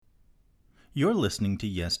You're listening to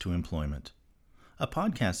Yes to Employment, a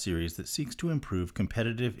podcast series that seeks to improve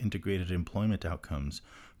competitive integrated employment outcomes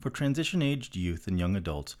for transition-aged youth and young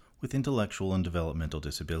adults with intellectual and developmental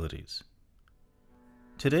disabilities.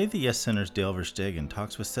 Today, the Yes Center's Dale Verstegen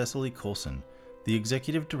talks with Cecily Colson, the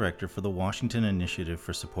Executive Director for the Washington Initiative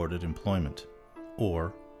for Supported Employment,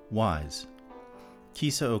 or WISE,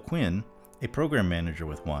 Kisa O'Quinn, a Program Manager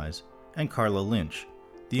with WISE, and Carla Lynch,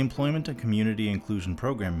 the Employment and Community Inclusion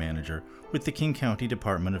Program Manager with the King County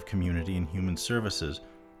Department of Community and Human Services,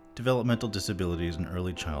 Developmental Disabilities and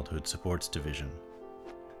Early Childhood Supports Division.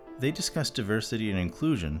 They discuss diversity and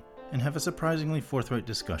inclusion and have a surprisingly forthright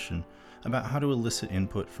discussion about how to elicit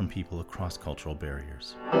input from people across cultural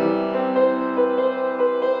barriers.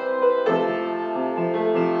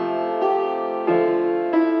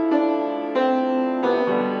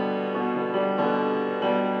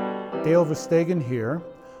 Dale Verstegen here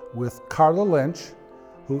with Carla Lynch,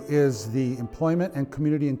 who is the Employment and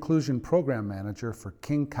Community Inclusion Program Manager for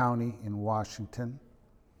King County in Washington,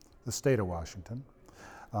 the state of Washington.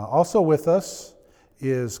 Also with us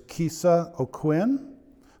is Kisa O'Quinn,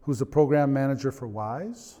 who's the Program Manager for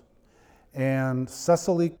WISE, and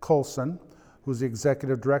Cecily Colson, who's the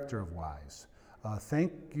Executive Director of WISE.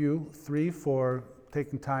 Thank you three for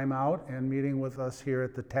taking time out and meeting with us here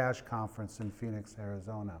at the TASH conference in Phoenix,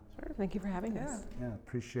 Arizona. Sure, thank you for having us. Yeah,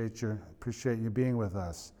 appreciate you being with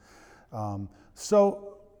us.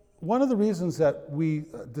 So one of the reasons that we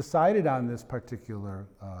decided on this particular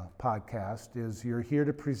podcast is you're here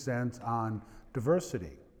to present on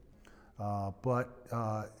diversity,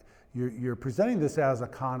 but you're presenting this as a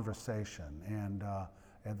conversation and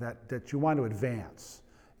that you want to advance.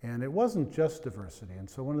 And it wasn't just diversity. And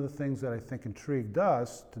so one of the things that I think intrigued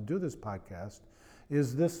us to do this podcast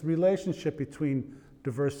is this relationship between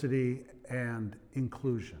diversity and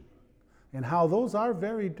inclusion and how those are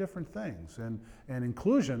very different things. And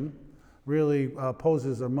inclusion really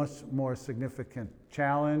poses a much more significant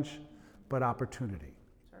challenge, but opportunity.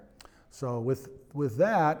 Sure. So with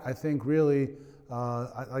that, I think really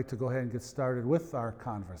I'd like to go ahead and get started with our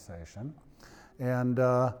conversation.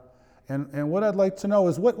 And what I'd like to know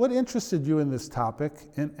is what interested you in this topic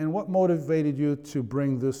and what motivated you to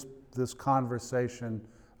bring this conversation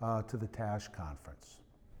to the TASH conference?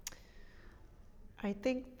 I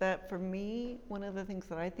think that for me, one of the things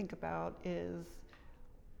that I think about is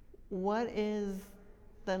what is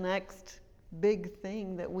the next big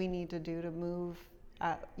thing that we need to do to move,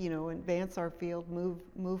 advance our field,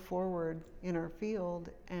 move forward in our field.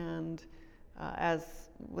 And as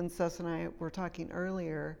when Cess and I were talking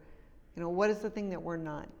earlier, what is the thing that we're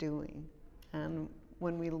not doing? And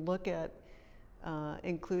when we look at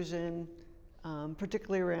inclusion,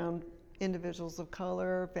 particularly around individuals of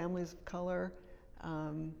color, families of color,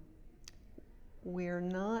 we're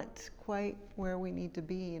not quite where we need to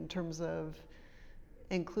be in terms of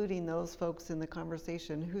including those folks in the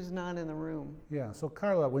conversation who's not in the room. Yeah, so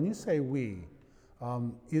Carla, when you say we,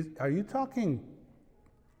 are you talking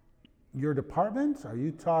your department? Are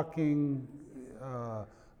you talking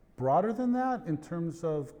broader than that in terms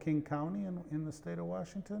of King County in the state of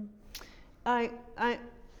Washington?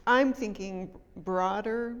 I'm thinking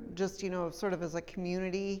broader, just sort of as a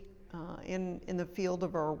community in the field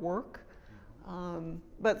of our work.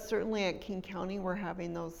 But certainly at King County, we're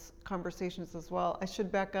having those conversations as well. I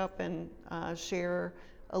should back up and share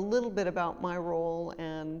a little bit about my role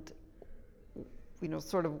and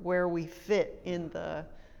sort of where we fit in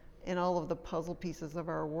all of the puzzle pieces of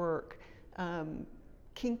our work.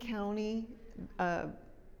 King County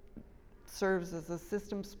serves as a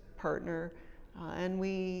systems partner, and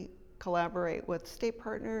we collaborate with state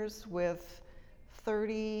partners, with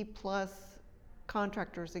 30 plus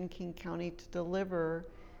contractors in King County to deliver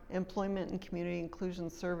employment and community inclusion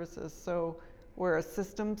services. So we're a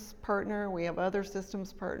systems partner. We have other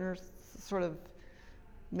systems partners sort of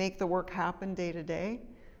make the work happen day to day.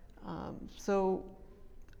 So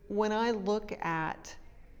when I look at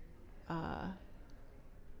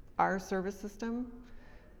our service system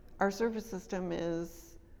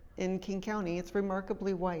is in King County, it's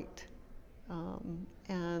remarkably white.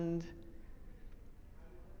 And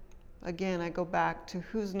again, I go back to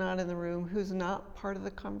who's not in the room, who's not part of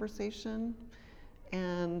the conversation.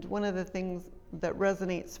 And one of the things that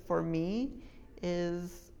resonates for me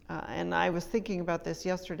is, and I was thinking about this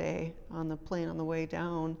yesterday on the plane on the way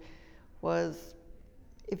down, was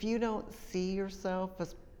if you don't see yourself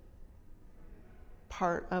as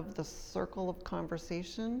part of the circle of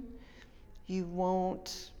conversation, you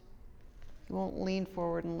won't lean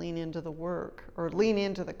forward and lean into the work, or lean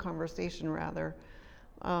into the conversation rather.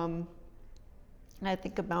 And I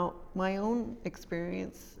think about my own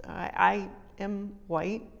experience. I am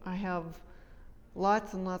white. I have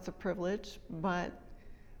lots and lots of privilege, but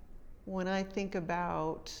when I think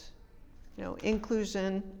about,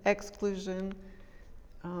 inclusion, exclusion,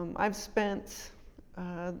 I've spent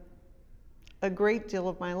a great deal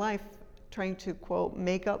of my life trying to, quote,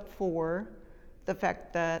 make up for the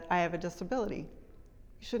fact that I have a disability.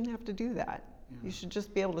 You shouldn't have to do that. Yeah. You should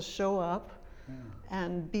just be able to show up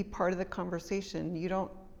and be part of the conversation. You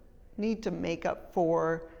don't need to make up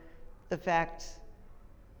for the fact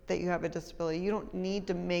that you have a disability. You don't need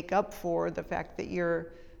to make up for the fact that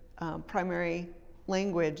your primary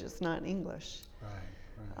language is not English. Right.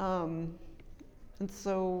 And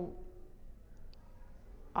so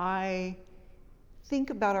I think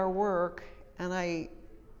about our work, and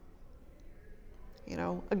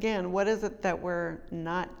again, what is it that we're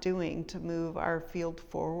not doing to move our field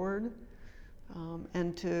forward,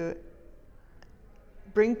 and to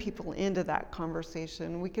bring people into that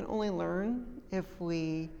conversation? We can only learn if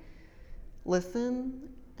we listen,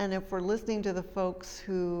 and if we're listening to the folks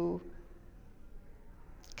who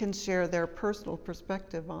can share their personal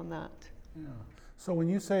perspective on that. Yeah. So when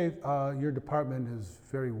you say your department is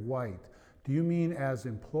very white, do you mean as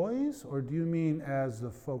employees, or do you mean as the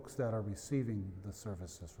folks that are receiving the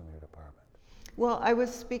services from your department? Well, I was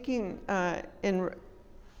speaking in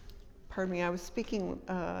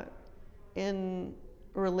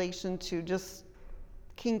relation to just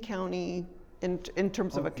King County in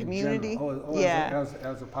terms of a community.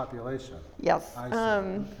 As a population. Yes. I see.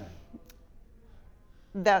 Okay.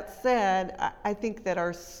 That said, I think that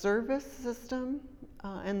our service system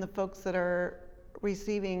and the folks that are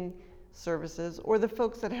receiving services, or the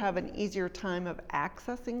folks that have an easier time of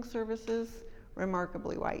accessing services,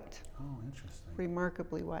 remarkably white. Oh, interesting.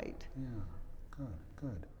 Remarkably white. Yeah,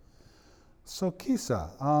 good. So Kisa,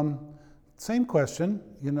 same question.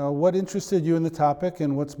 What interested you in the topic,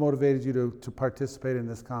 and what's motivated you to participate in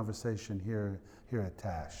this conversation here at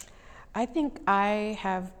TASH? I think I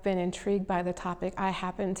have been intrigued by the topic. I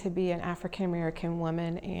happen to be an African American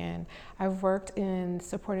woman, and I've worked in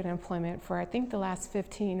supported employment for I think the last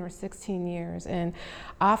 15 or 16 years. And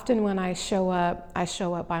often when I show up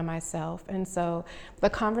by myself. And so the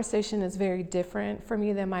conversation is very different for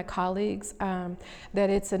me than my colleagues. I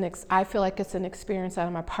feel like it's an experience that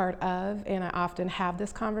I'm a part of, and I often have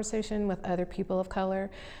this conversation with other people of color.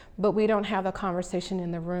 But we don't have a conversation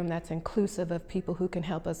in the room that's inclusive of people who can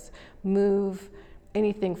help us move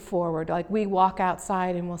anything forward. Like, we walk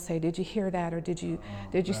outside and we'll say, did you hear that? Or did you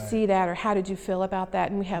see that? Or how did you feel about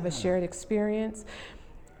that? And we have a shared experience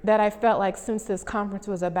that I felt like, since this conference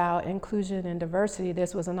was about inclusion and diversity,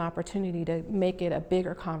 this was an opportunity to make it a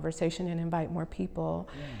bigger conversation and invite more people.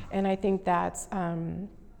 Yeah. And I think that's,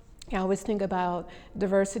 I always think about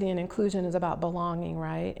diversity and inclusion is about belonging,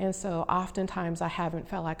 right? And so oftentimes I haven't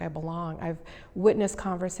felt like I belong. I've witnessed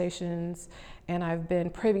conversations and I've been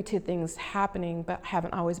privy to things happening, but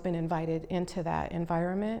haven't always been invited into that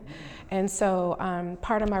environment. And so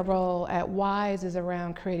part of my role at WISE is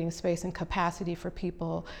around creating space and capacity for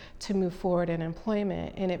people to move forward in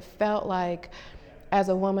employment. And it felt like, as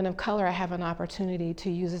a woman of color, I have an opportunity to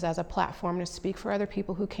use this as a platform to speak for other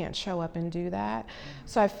people who can't show up and do that.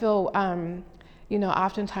 So I feel,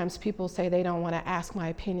 oftentimes people say they don't want to ask my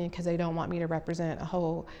opinion because they don't want me to represent a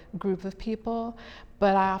whole group of people.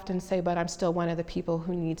 But I often say, but I'm still one of the people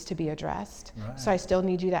who needs to be addressed. Right. So I still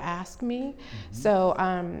need you to ask me. Mm-hmm. So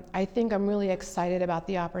I think I'm really excited about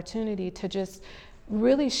the opportunity to just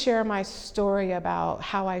really share my story about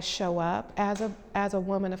how I show up as a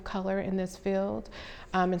woman of color in this field,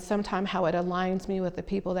 and sometimes how it aligns me with the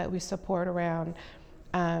people that we support around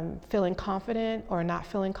feeling confident or not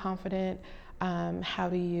feeling confident. How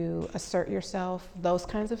do you assert yourself? Those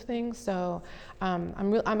kinds of things. So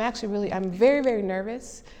I'm very, very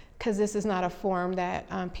nervous, because this is not a forum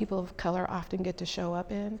that people of color often get to show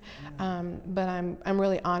up in. But I'm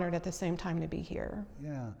really honored at the same time to be here.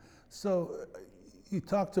 Yeah. So you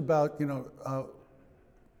talked about,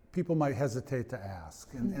 people might hesitate to ask,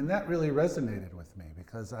 and that really resonated with me,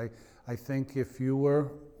 because I think if you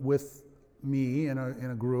were with me in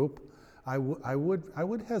a group, I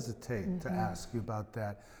would hesitate to ask you about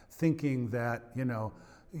that, thinking that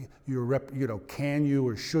can you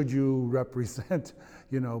or should you represent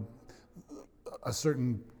a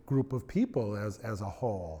certain group of people as a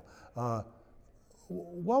whole.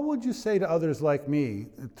 what would you say to others like me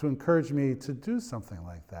to encourage me to do something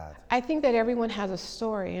like that? I think that everyone has a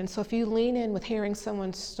story, and so if you lean in with hearing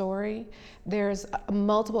someone's story, there's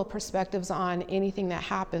multiple perspectives on anything that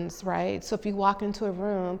happens, right? So if you walk into a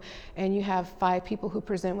room and you have 5 people who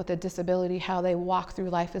present with a disability, how they walk through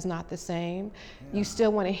life is not the same. Yeah. You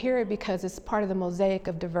still want to hear it because it's part of the mosaic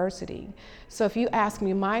of diversity. So if you ask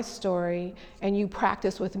me my story and you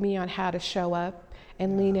practice with me on how to show up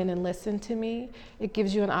and lean in and listen to me, it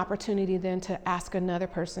gives you an opportunity then to ask another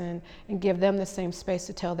person and give them the same space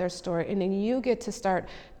to tell their story. And then you get to start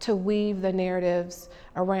to weave the narratives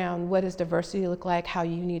around what does diversity look like, how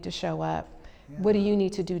you need to show up, what do you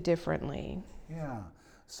need to do differently. Yeah.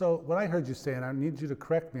 So what I heard you say, and I need you to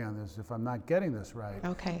correct me on this if I'm not getting this right,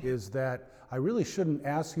 is that I really shouldn't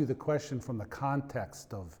ask you the question from the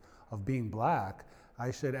context of being black. I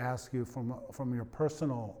should ask you from your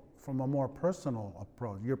personal, from a more personal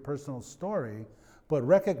approach, your personal story, but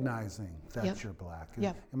recognizing that you're black.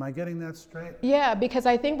 Am I getting that straight? Yeah, because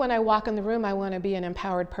I think when I walk in the room, I want to be an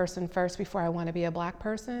empowered person first before I want to be a black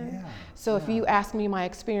person. So if you ask me my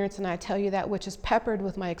experience and I tell you that, which is peppered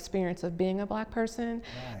with my experience of being a black person,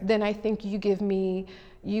 then I think you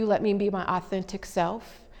let me be my authentic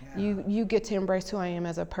self. You get to embrace who I am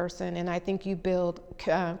as a person, and I think you build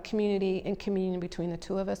community and communion between the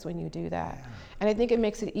two of us when you do that. And I think it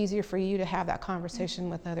makes it easier for you to have that conversation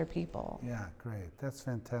with other people. Yeah, great. That's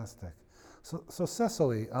fantastic. So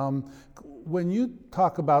Cecily, when you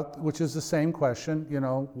talk about, which is the same question,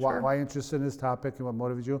 why interested in this topic and what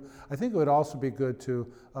motivates you, I think it would also be good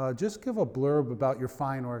to just give a blurb about your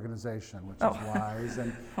fine organization, which is WISE.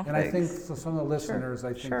 And I think for some of the listeners,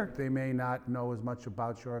 I think they may not know as much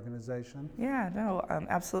about your organization. Yeah, no,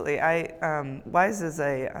 absolutely. WISE is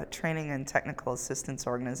a training and technical assistance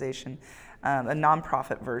organization, a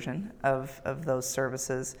nonprofit version of those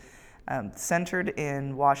services. Centered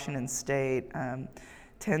in Washington State,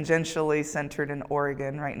 tangentially centered in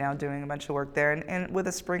Oregon right now, doing a bunch of work there, and with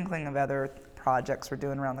a sprinkling of other projects we're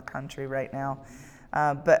doing around the country right now,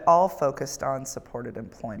 but all focused on supported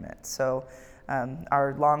employment. So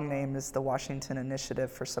our long name is the Washington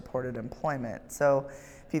Initiative for Supported Employment. So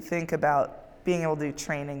if you think about being able to do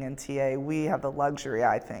training in TA, we have the luxury,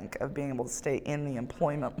 I think, of being able to stay in the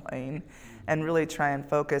employment lane and really try and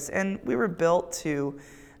focus. And we were built to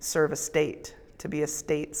serve a state, to be a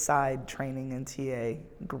stateside training and TA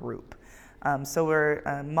group. So we're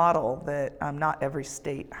a model that not every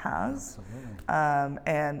state has.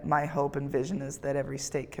 And my hope and vision is that every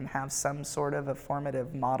state can have some sort of a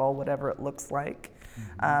formative model, whatever it looks like,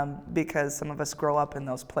 because some of us grow up in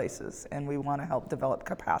those places and we want to help develop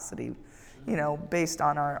capacity, based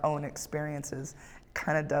on our own experiences.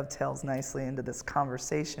 Kind of dovetails nicely into this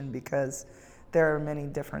conversation because there are many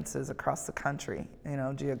differences across the country,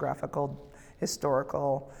 geographical,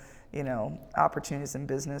 historical, opportunities in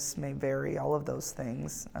business may vary, all of those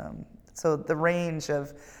things. So the range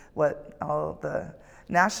of what all the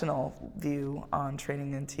national view on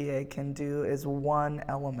training in TA can do is one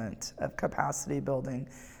element of capacity building.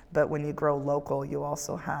 But when you grow local, you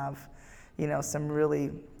also have, some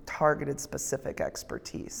really targeted specific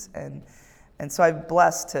expertise. And so I'm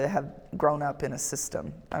blessed to have grown up in a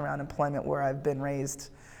system around employment where I've been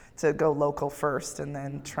raised to go local first and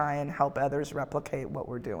then try and help others replicate what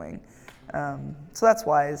we're doing. So that's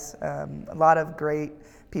WISE. A lot of great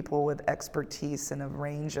people with expertise in a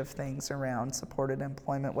range of things around supported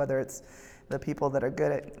employment, whether it's the people that are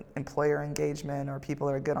good at employer engagement or people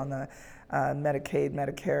that are good on the Medicaid,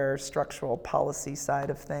 Medicare, structural policy side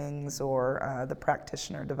of things, or the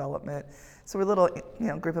practitioner development. So we're a little,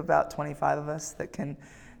 group of about 25 of us that can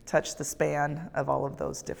touch the span of all of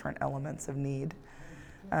those different elements of need.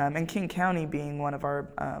 And King County being one of our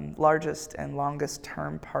largest and longest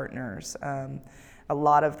term partners, a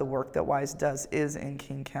lot of the work that WISE does is in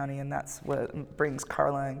King County, and that's what brings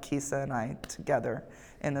Carla and Kisa and I together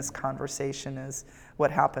in this conversation, is what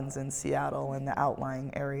happens in Seattle and the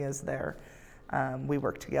outlying areas there. We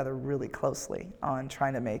work together really closely on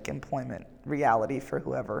trying to make employment reality for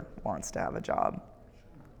whoever wants to have a job.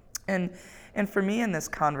 And for me in this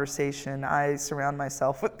conversation, I surround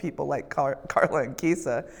myself with people like Carla and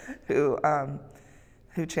Kisa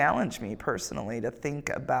who challenge me personally to think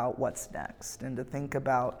about what's next and to think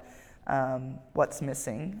about what's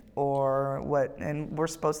missing and we're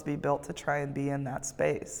supposed to be built to try and be in that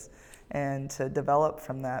space and to develop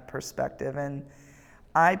from that perspective. And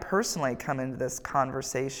I personally come into this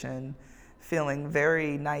conversation feeling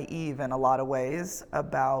very naive in a lot of ways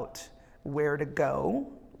about where to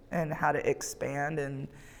go and how to expand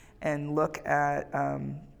and look at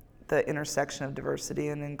the intersection of diversity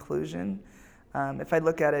and inclusion. If I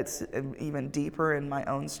look at it even deeper in my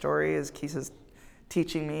own story, as Kisa's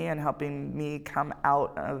teaching me and helping me come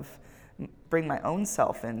out of, bring my own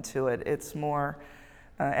self into it, it's more,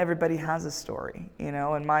 everybody has a story, you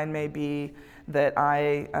know, and mine may be that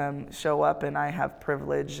I show up and I have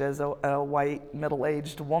privilege as a white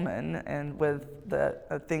middle-aged woman, and with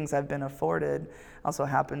the things I've been afforded, also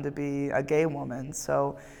happen to be a gay woman.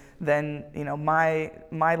 So then, you know, my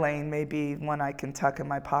lane may be one I can tuck in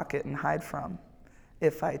my pocket and hide from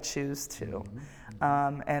if I choose to.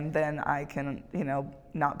 And then I can, you know,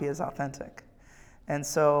 not be as authentic. And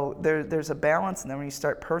so there's a balance, and then when you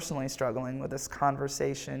start personally struggling with this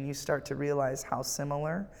conversation, you start to realize how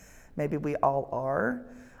similar maybe we all are,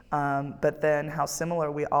 but then how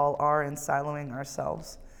similar we all are in siloing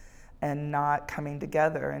ourselves and not coming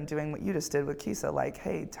together and doing what you just did with Kisa, like,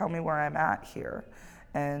 hey, tell me where I'm at here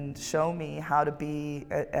and show me how to be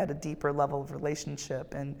at a deeper level of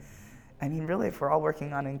relationship. And I mean, really, if we're all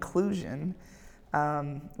working on inclusion,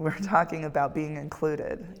 we're talking about being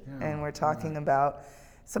included, and we're talking about,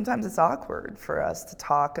 sometimes it's awkward for us to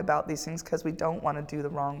talk about these things because we don't want to do the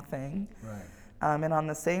wrong thing. Right. And on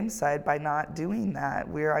the same side, by not doing that,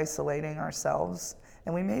 we're isolating ourselves,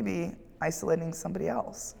 and we may be isolating somebody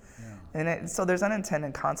else. And so there's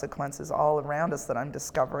unintended consequences all around us that I'm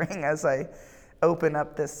discovering as I open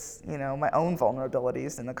up this, you know, my own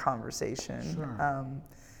vulnerabilities in the conversation. Sure.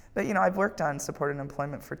 But, you know, I've worked on supported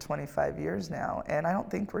employment for 25 years now, and I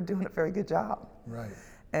don't think we're doing a very good job. Right.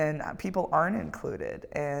 And people aren't included,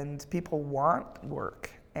 and people want work,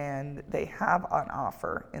 and they have an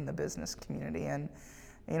offer in the business community. And,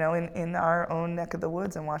 you know, in our own neck of the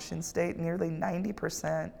woods in Washington State, nearly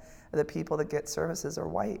 90% of the people that get services are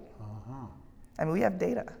white. I mean, we have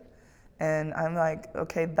data. And I'm like,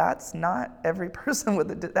 okay, that's not every person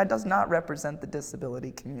with that does not represent the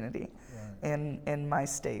disability community in my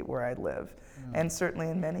state where I live, and certainly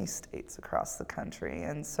in many states across the country.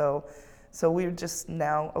 And so we're just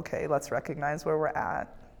now, okay, let's recognize where we're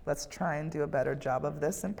at. Let's try and do a better job of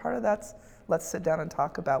this. And part of that's, let's sit down and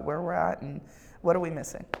talk about where we're at and what are we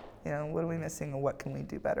missing? You know, what are we missing and what can we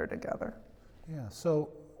do better together? Yeah, so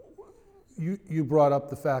you brought up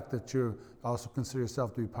the fact that you also consider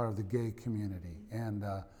yourself to be part of the gay community. And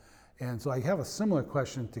so I have a similar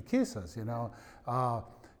question to Kisa's, you know.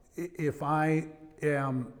 If I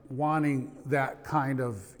am wanting that kind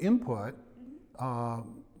of input,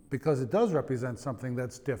 because it does represent something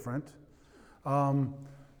that's different,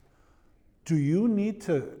 do you need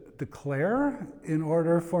to declare in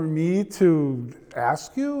order for me to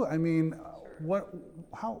ask you? I mean,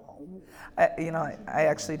 how? I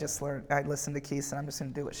actually just learned, I listened to Kisa, and I'm just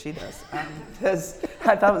going to do what she does. Because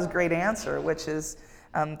I thought it was a great answer, which is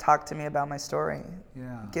talk to me about my story.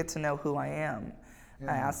 Yeah. Get to know who I am.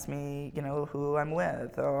 Yeah. Ask me, you know, who I'm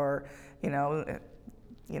with, or, you know,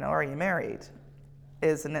 are you married?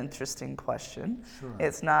 Is an interesting question. Sure.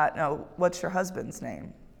 It's not, no, what's your husband's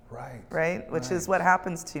name? Right? Which is what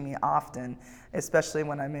happens to me often, especially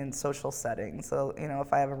when I'm in social settings. So, you know,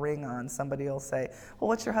 if I have a ring on, somebody will say, well,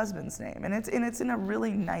 what's your husband's name? And it's in a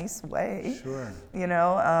really nice way. Sure. You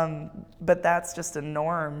know, but that's just a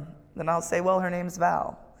norm. Then I'll say, well, her name's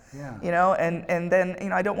Val. Yeah. You know, and then, you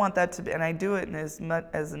know, I don't want that to be, and I do it in as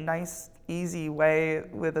a nice, easy way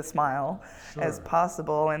with a smile as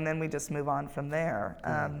possible, and then we just move on from there.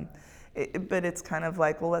 But it's kind of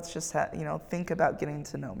like, well, let's just think about getting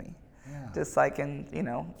to know me. Yeah. Just like, and you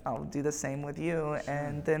know, I'll do the same with you,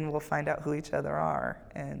 and then we'll find out who each other are.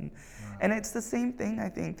 And it's the same thing I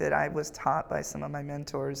think that I was taught by some of my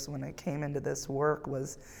mentors when I came into this work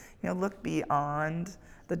was, you know, look beyond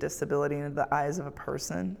the disability into the eyes of a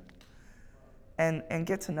person and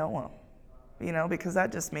get to know them. You know, because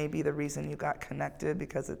that just may be the reason you got connected,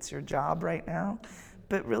 because it's your job right now.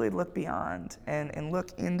 But really look beyond and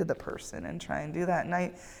look into the person and try and do that. And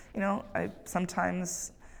I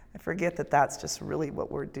sometimes forget that that's just really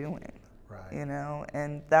what we're doing. Right. You know,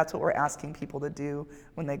 and that's what we're asking people to do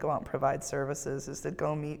when they go out and provide services, is to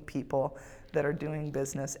go meet people that are doing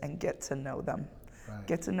business and get to know them. Right.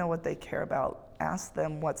 Get to know what they care about. Ask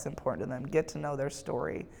them what's important to them. Get to know their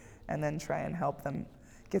story, and then try and help them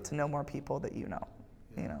get to know more people that you know.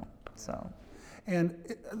 You know, so. And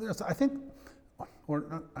I think,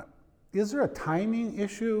 is there a timing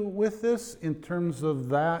issue with this in terms of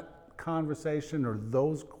that conversation or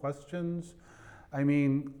those questions? I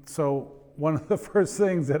mean, so one of the first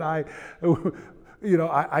things that I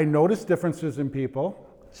notice differences in people.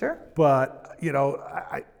 Sure. But, you know,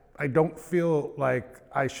 I don't feel like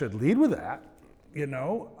I should lead with that, you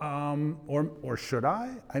know, or should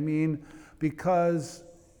I? I mean, because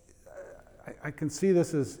I can see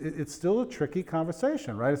this as it's still a tricky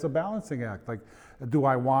conversation, right? It's a balancing act. Like, do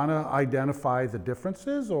I want to identify the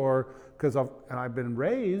differences, or because I've been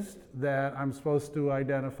raised that I'm supposed to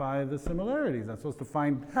identify the similarities. I'm supposed to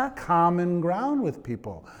find common ground with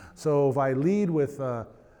people. So if I lead with a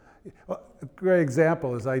great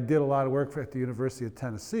example is I did a lot of work at the University of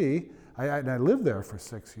Tennessee. I lived there for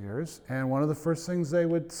 6 years, and one of the first things they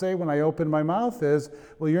would say when I opened my mouth is,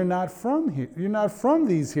 "Well, you're not from here. You're not from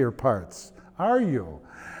these here parts, are you?"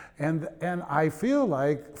 And I feel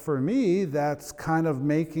like for me that's kind of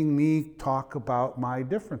making me talk about my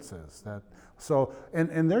differences.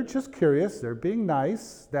 And they're just curious. They're being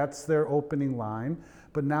nice. That's their opening line.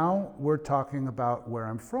 But now we're talking about where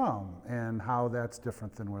I'm from and how that's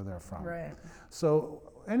different than where they're from. Right. So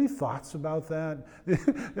any thoughts about that?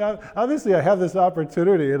 Obviously, I have this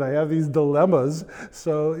opportunity and I have these dilemmas.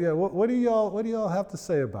 So yeah, what do y'all have to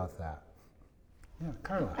say about that? Yeah,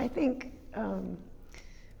 Carla. I think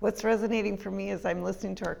what's resonating for me as I'm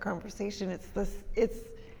listening to our conversation, it's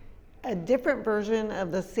a different version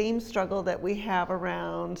of the same struggle that we have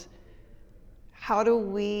around how do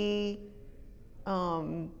we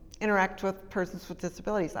interact with persons with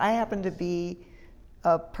disabilities. I happen to be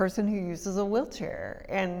a person who uses a wheelchair,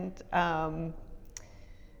 and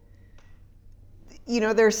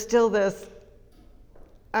there's still this,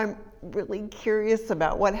 I'm really curious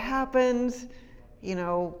about what happened,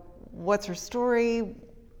 what's her story,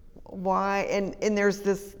 why, and there's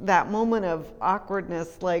that moment of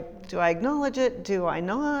awkwardness, like, do I acknowledge it, do I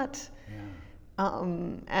not? Yeah.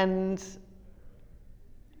 And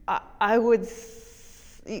I would,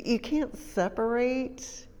 you can't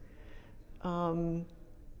separate,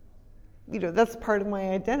 that's part of my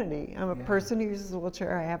identity. I'm a person who uses a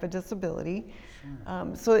wheelchair. I have a disability.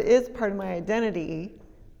 Sure. So it is part of my identity.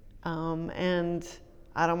 And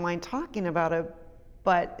I don't mind talking about it,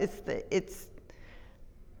 but it's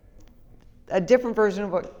a different version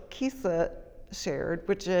of what Kisa shared,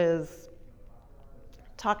 which is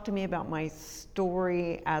talk to me about my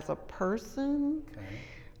story as a person. Okay.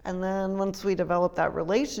 And then once we develop that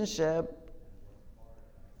relationship,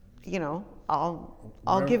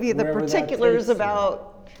 I'll give you the particulars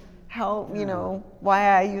about how,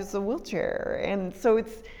 why I use the wheelchair. And so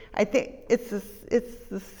I think it's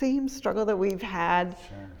the same struggle that we've had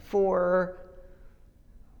for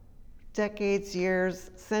decades, years,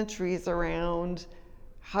 centuries around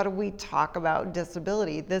how do we talk about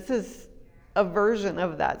disability. This is a version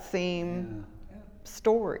of that same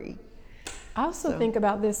story. I also think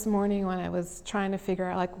about this morning when I was trying to figure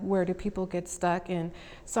out, like, where do people get stuck? And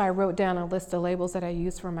so I wrote down a list of labels that I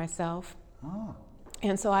use for myself. Oh.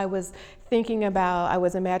 And so I was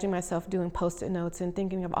imagining myself doing Post-it notes and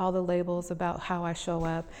thinking of all the labels about how I show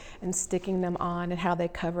up and sticking them on and how they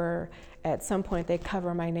cover, at some point they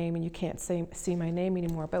cover my name and you can't see my name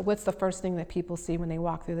anymore. But what's the first thing that people see when they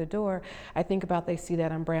walk through the door? I think about they see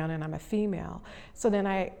that I'm brown and I'm a female. So then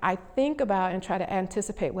I think about and try to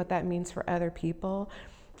anticipate what that means for other people.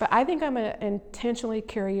 But I think I'm an intentionally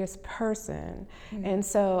curious person. Mm-hmm. And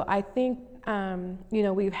so I think,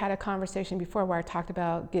 we've had a conversation before where I talked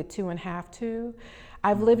about get to and have to.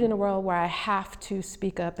 I've lived in a world where I have to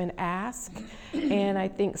speak up and ask. And I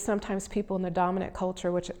think sometimes people in the dominant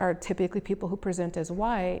culture, which are typically people who present as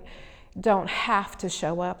white, don't have to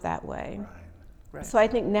show up that way. Right. So I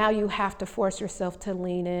think now you have to force yourself to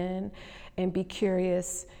lean in and be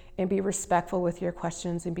curious and be respectful with your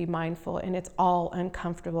questions and be mindful. And it's all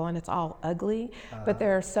uncomfortable and it's all ugly. But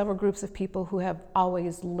there are several groups of people who have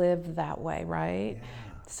always lived that way, right? Yeah.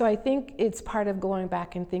 So I think it's part of going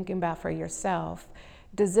back and thinking about for yourself,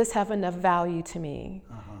 does this have enough value to me?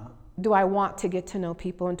 Do I want to get to know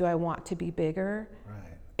people and do I want to be bigger?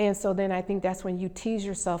 Right. And so then I think that's when you tease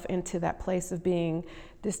yourself into that place of being,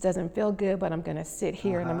 this doesn't feel good, but I'm gonna sit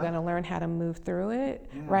here and I'm gonna learn how to move through it,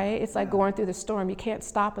 right? It's like going through the storm. You can't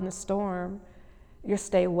stop in the storm, you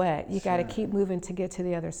stay wet. You gotta keep moving to get to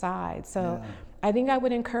the other side. So I think I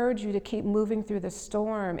would encourage you to keep moving through the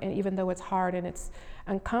storm, and even though it's hard and it's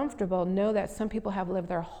uncomfortable, know that some people have lived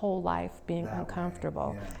their whole life being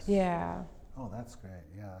uncomfortable. Yes. Yeah. Oh, that's great.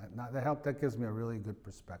 Yeah, that gives me a really good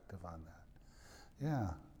perspective on that. Yeah.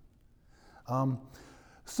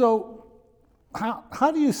 So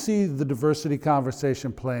how do you see the diversity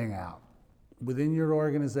conversation playing out within your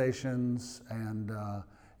organizations and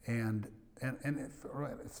it's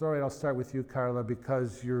all right, I'll start with you, Carla,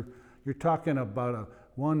 because you're talking about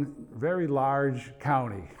one very large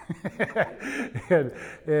county,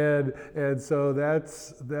 and so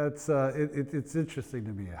it's interesting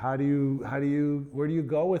to me. Where do you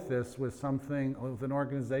go with this with an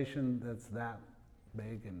organization that's that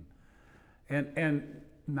big and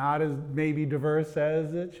not as maybe diverse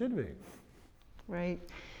as it should be. Right.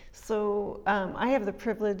 So I have the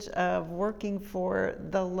privilege of working for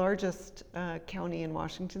the largest county in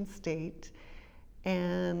Washington State,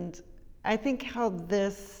 and I think how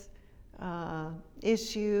this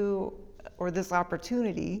issue or this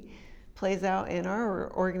opportunity plays out in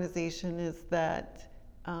our organization is that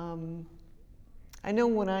I know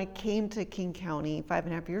when I came to King County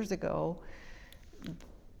 5.5 years ago,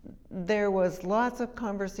 there was lots of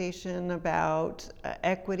conversation about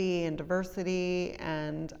equity and diversity,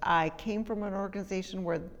 and I came from an organization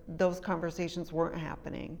where those conversations weren't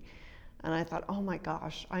happening. And I thought, oh my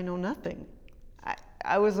gosh, I know nothing.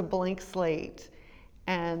 I was a blank slate.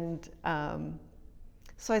 And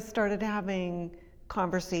so I started having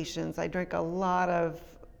conversations. I drank a lot of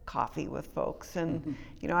coffee with folks. And,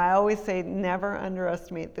 you know, I always say never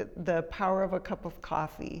underestimate the power of a cup of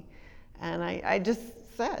coffee. And I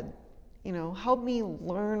just said, you know, help me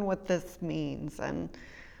learn what this means. And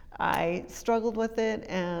I struggled with it,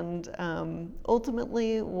 and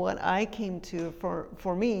ultimately what I came to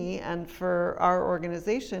for me and for our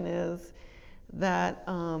organization is that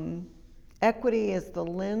equity is the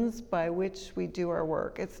lens by which we do our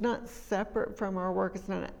work. It's not separate from our work. It's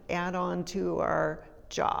not an add-on to our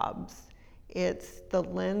jobs. It's the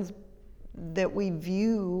lens that we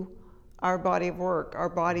view our body of work, our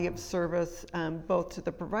body of service, both to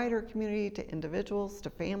the provider community, to individuals,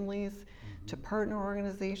 to families, to partner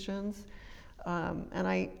organizations. And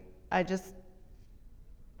I just,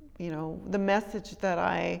 you know, the message that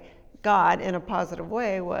I got in a positive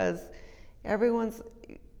way was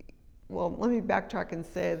well, let me backtrack and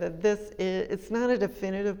say that it's not a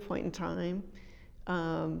definitive point in time.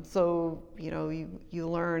 So, you know, you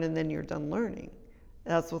learn and then you're done learning.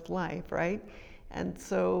 That's with life, right? And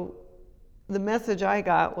so the message I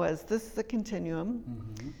got was, this is a continuum.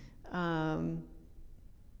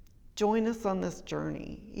 Join us on this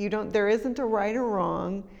journey. There isn't a right or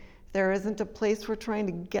wrong. There isn't a place we're trying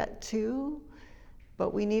to get to,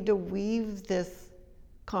 but we need to weave this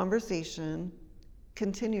conversation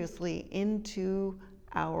continuously into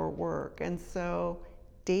our work. And so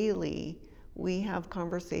daily we have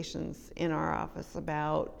conversations in our office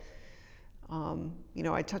about, you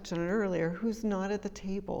know, I touched on it earlier, who's not at the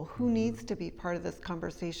table, who needs to be part of this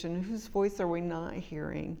conversation, whose voice are we not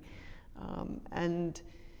hearing? And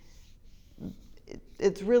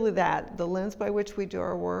it's really the lens by which we do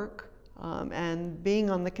our work, and being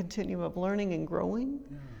on the continuum of learning and growing,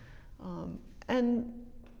 and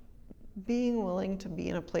being willing to be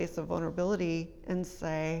in a place of vulnerability and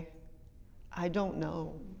say, I don't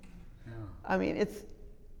know. Yeah. I mean,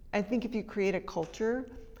 I think if you create a culture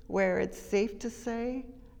where it's safe to say,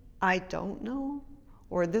 I don't know,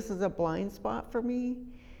 or this is a blind spot for me,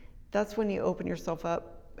 that's when you open yourself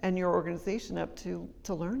up and your organization up to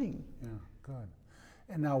learning. Yeah, good.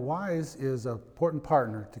 And now WISE is an important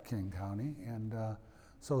partner to King County, and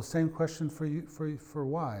so same question for you for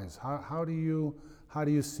WISE. How do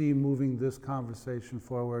you see moving this conversation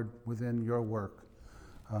forward within your work,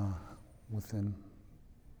 within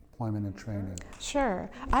employment and training? Sure.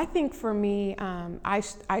 I think for me,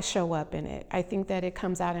 I show up in it. I think that it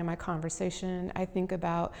comes out in my conversation. I think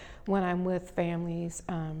about when I'm with families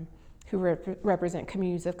who represent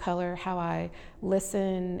communities of color, how I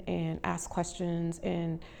listen and ask questions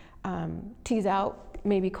and tease out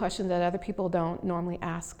maybe questions that other people don't normally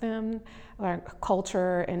ask them, like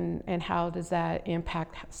culture and how does that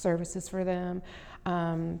impact services for them.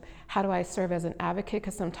 How do I serve as an advocate?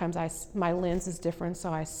 Because sometimes my lens is different,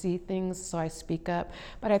 so I see things, so I speak up.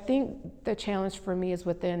 But I think the challenge for me is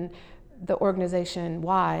within the organization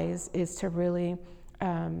WISE is to really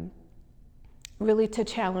to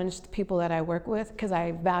challenge the people that I work with, because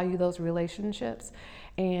I value those relationships.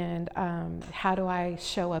 And how do I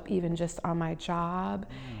show up even just on my job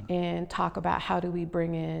and talk about how do we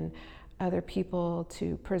bring in other people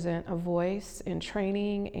to present a voice in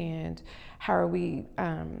training, and how are we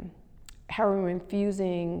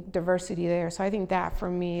infusing diversity there. So I think that for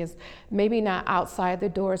me is maybe not outside the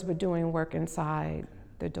doors, but doing work inside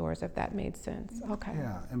the doors, if that made sense. Okay.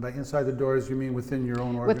 Yeah, and by inside the doors, you mean within your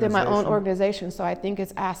own organization? Within my own organization. So I think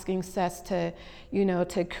it's asking Seth to,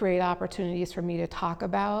 to create opportunities for me to talk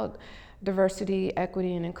about diversity,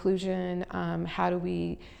 equity, and inclusion. How do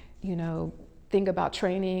we, think about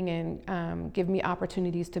training and give me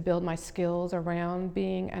opportunities to build my skills around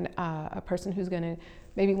being a person who's going to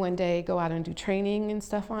maybe one day go out and do training and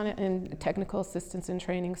stuff on it, and technical assistance and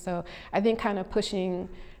training. So I think kind of pushing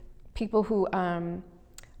people who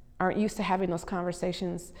aren't used to having those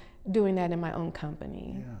conversations, doing that in my own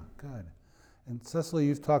company. Yeah, good. And Cecily,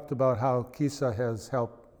 you've talked about how KISA has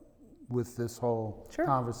helped with this whole Sure.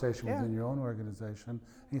 conversation Yeah. within your own organization.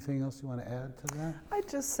 Anything else you want to add to that? I'd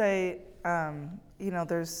just say, I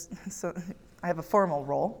have a formal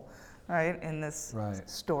role, right, in this Right.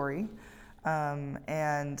 story,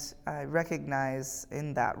 and I recognize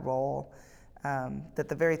in that role that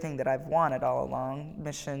the very thing that I've wanted all along,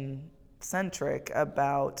 mission-centric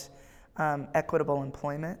about equitable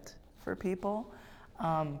employment for people,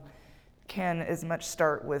 can as much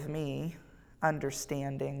start with me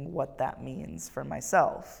understanding what that means for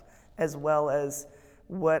myself, as well as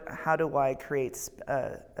how do I create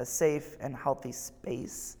a safe and healthy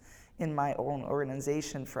space in my own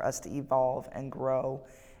organization for us to evolve and grow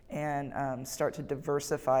and start to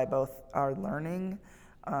diversify both our learning,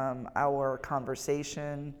 our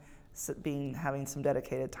conversation, having some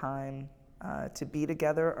dedicated time to be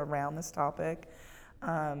together around this topic,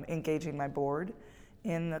 engaging my board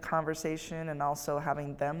in the conversation, and also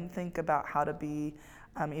having them think about how to be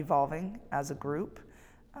evolving as a group,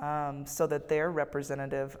 so that they're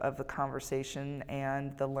representative of the conversation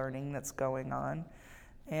and the learning that's going on.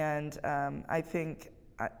 And I think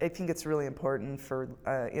it's really important for,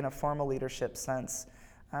 in a formal leadership sense,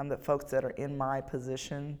 that folks that are in my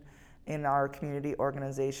position in our community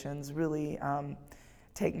organizations really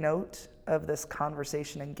take note of this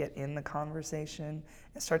conversation and get in the conversation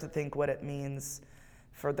and start to think what it means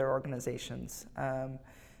for their organizations.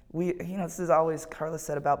 This is always, Carla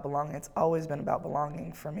said about belonging, it's always been about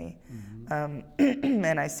belonging for me. Mm-hmm.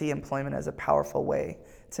 And I see employment as a powerful way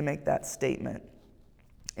to make that statement.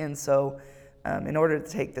 And so in order to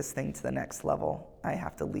take this thing to the next level, I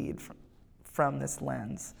have to lead from this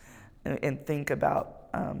lens and think about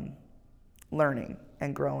learning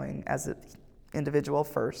and growing as an individual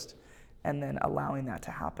first, and then allowing that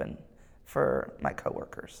to happen for my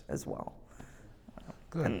coworkers as well.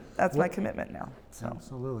 Good. And that's my commitment now. So.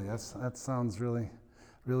 Absolutely. That sounds really,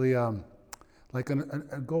 really like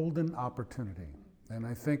a golden opportunity. And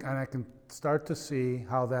I can start to see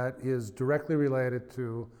how that is directly related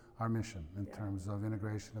to our mission in terms of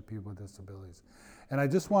integration of people with disabilities. And I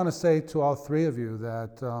just want to say to all three of you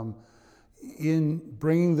that in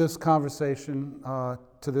bringing this conversation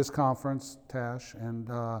to this conference, Tash, and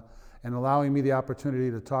allowing me the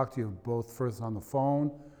opportunity to talk to you both first on the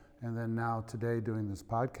phone and then now today doing this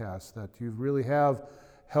podcast, that you really have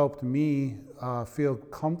helped me feel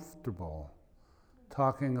comfortable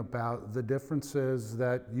talking about the differences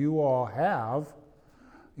that you all have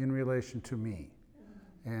in relation to me.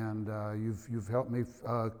 And you've helped me,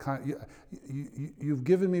 you've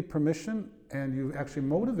given me permission, and you've actually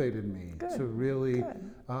motivated me to really,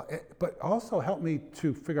 but also helped me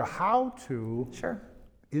to figure out how to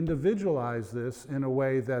individualize this in a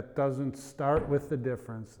way that doesn't start with the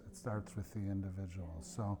difference, it starts with the individual.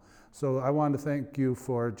 So I want to thank you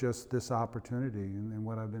for just this opportunity and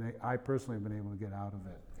what I personally have been able to get out of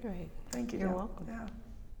it. Great. Thank you. You're welcome. Yeah.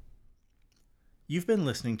 You've been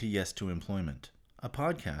listening to Yes to Employment, a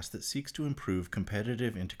podcast that seeks to improve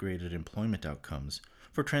competitive integrated employment outcomes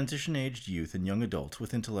for transition-aged youth and young adults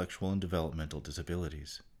with intellectual and developmental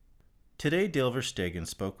disabilities. Today, Dale Verstegen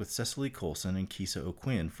spoke with Cecily Colson and Kisa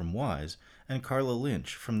O'Quinn from WISE and Carla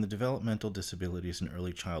Lynch from the Developmental Disabilities and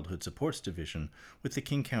Early Childhood Supports Division with the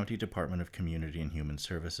King County Department of Community and Human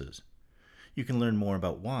Services. You can learn more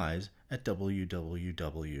about WISE at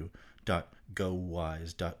www.gowise.org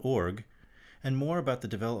and more about the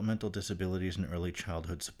Developmental Disabilities and Early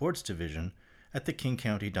Childhood Supports Division at the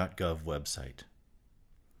kingcounty.gov website.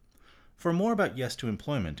 For more about Yes to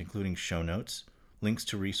Employment, including show notes, links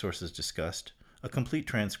to resources discussed, a complete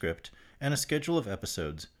transcript, and a schedule of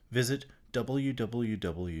episodes, visit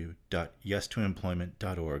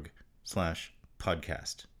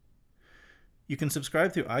www.yestoemployment.org/podcast. You can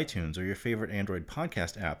subscribe through iTunes or your favorite Android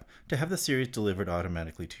podcast app to have the series delivered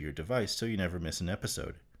automatically to your device so you never miss an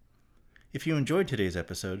episode. If you enjoyed today's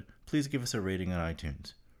episode, please give us a rating on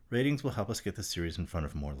iTunes. Ratings will help us get the series in front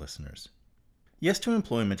of more listeners. Yes to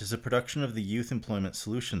Employment is a production of the Youth Employment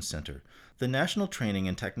Solutions Center, the National Training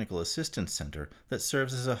and Technical Assistance Center that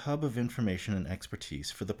serves as a hub of information and expertise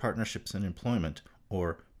for the Partnerships in Employment,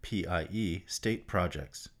 or PIE, state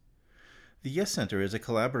projects. The Yes Center is a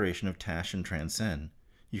collaboration of TASH and Transcend.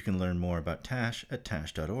 You can learn more about TASH at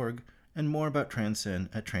tash.org and more about Transcend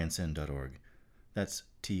at transcend.org. That's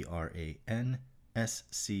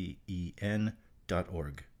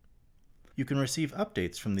TRANSCEN.org. You can receive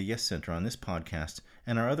updates from the Yes Center on this podcast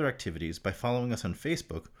and our other activities by following us on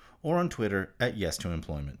Facebook or on Twitter at Yes to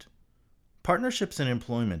Employment. Partnerships in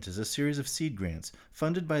Employment is a series of seed grants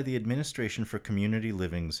funded by the Administration for Community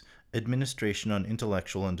Living's Administration on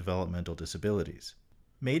Intellectual and Developmental Disabilities.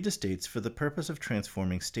 made to states for the purpose of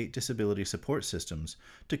transforming state disability support systems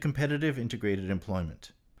to competitive integrated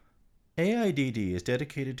employment. AIDD is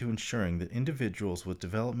dedicated to ensuring that individuals with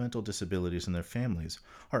developmental disabilities and their families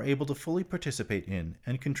are able to fully participate in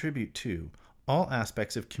and contribute to all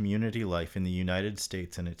aspects of community life in the United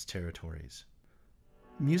States and its territories.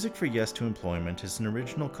 Music for Yes to Employment is an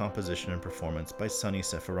original composition and performance by Sunny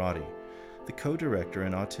Seferati, the co-director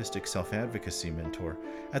and autistic self-advocacy mentor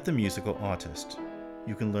at The Musical Autist.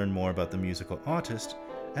 You can learn more about The Musical Autist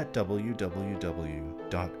at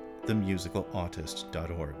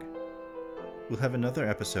www.themusicalautist.org. We'll have another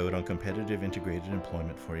episode on competitive integrated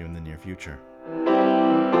employment for you in the near future.